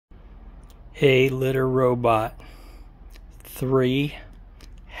Hey, litter robot. 3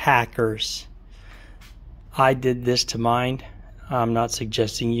 hackers. I did this to mine. I'm not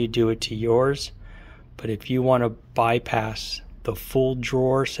suggesting you do it to yours, but if you want to bypass the full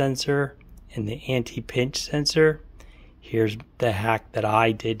drawer sensor and the anti-pinch sensor, here's the hack that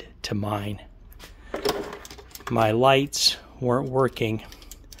I did to mine. My lights weren't working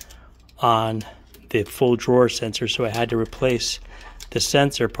on the full drawer sensor, so I had to replace the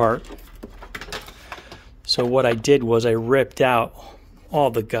sensor part. So what I did was I ripped out all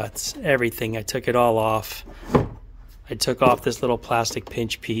the guts, everything. I took it all off. I took off this little plastic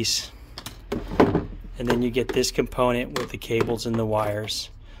pinch piece, and then you get this component with the cables and the wires.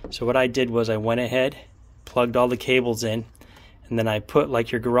 So what I did was I went ahead, plugged all the cables in, and then I put,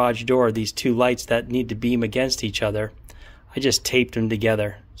 like your garage door, these 2 lights that need to beam against each other. I just taped them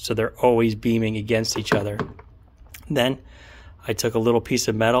together so they're always beaming against each other. Then I took a little piece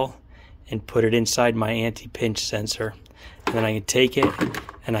of metal and put it inside my anti-pinch sensor. And then I can take it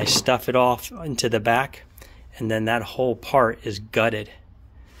and I stuff it off into the back, and then that whole part is gutted.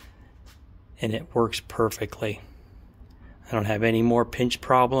 And it works perfectly. I don't have any more pinch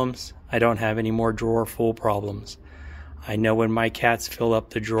problems. I don't have any more drawer full problems. I know when my cats fill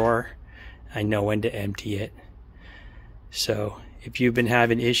up the drawer, I know when to empty it. So if you've been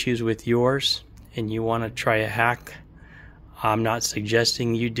having issues with yours and you want to try a hack, I'm not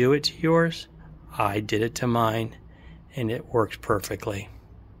suggesting you do it to yours. I did it to mine, and it works perfectly.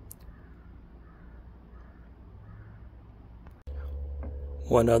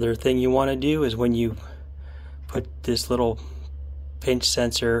 One other thing you want to do is when you put this little pinch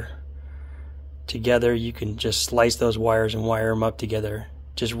sensor together, you can just slice those wires and wire them up together.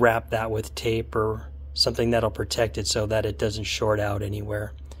 Just wrap that with tape or something that'll protect it so that it doesn't short out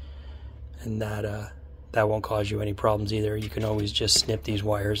anywhere. And that won't cause you any problems either. You can always just snip these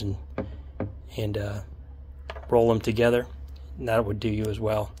wires and roll them together, and that would do you as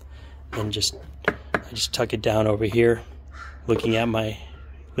well. And I just tuck it down over here. Looking at my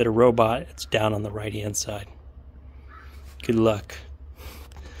litter robot, it's down on the right hand side. Good luck.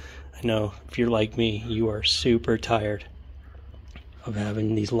 I know if you're like me, you are super tired of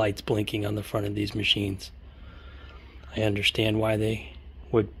having these lights blinking on the front of these machines. I understand why they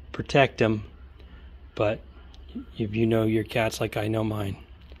would protect them, but if you know your cats like I know mine,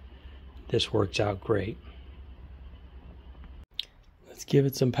 this works out great. Let's give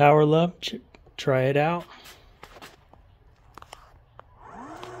it some power, love. Try it out.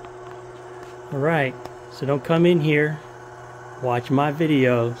 Alright, so don't come in here, watch my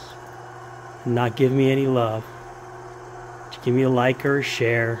videos, and not give me any love. Just give me a like or a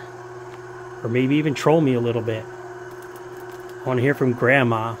share, or maybe even troll me a little bit. I want to hear from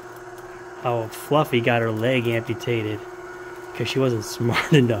Grandma how Fluffy got her leg amputated because she wasn't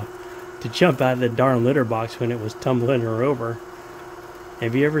smart enough to jump out of the darn litter box when it was tumbling her over.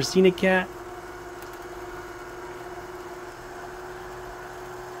 Have you ever seen a cat?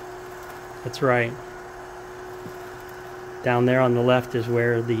 That's right. Down there on the left is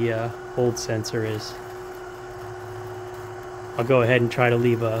where the old sensor is. I'll go ahead and try to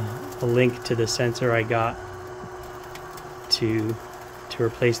leave a link to the sensor I got to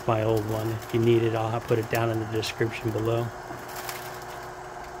replace my old one. If you need it, I'll put it down in the description below.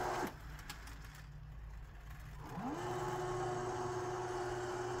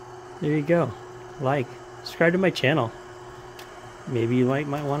 There you go. Like, subscribe to my channel. Maybe you might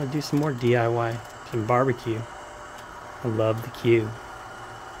want to do some more DIY, some barbecue. I love the cue.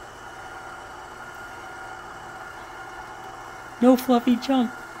 No, Fluffy,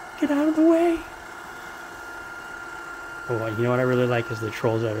 jump. Get out of the way. Oh, you know what I really like is the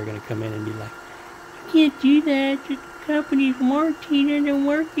trolls that are going to come in and be like, "You can't do that. The company's warranty doesn't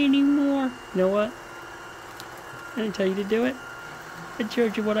work anymore." You know what? I didn't tell you to do it. I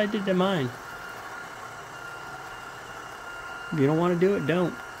showed you what I did to mine. If you don't want to do it,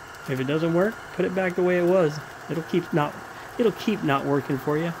 don't. If it doesn't work, put it back the way it was. It'll keep not working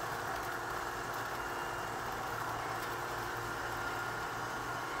for you.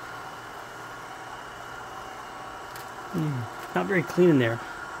 Not very clean in there.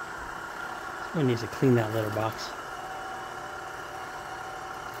 Someone needs to clean that litter box.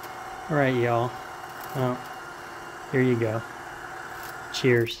 Alright, y'all. Well, here you go.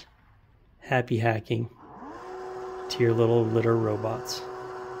 Cheers. Happy hacking to your little litter robots.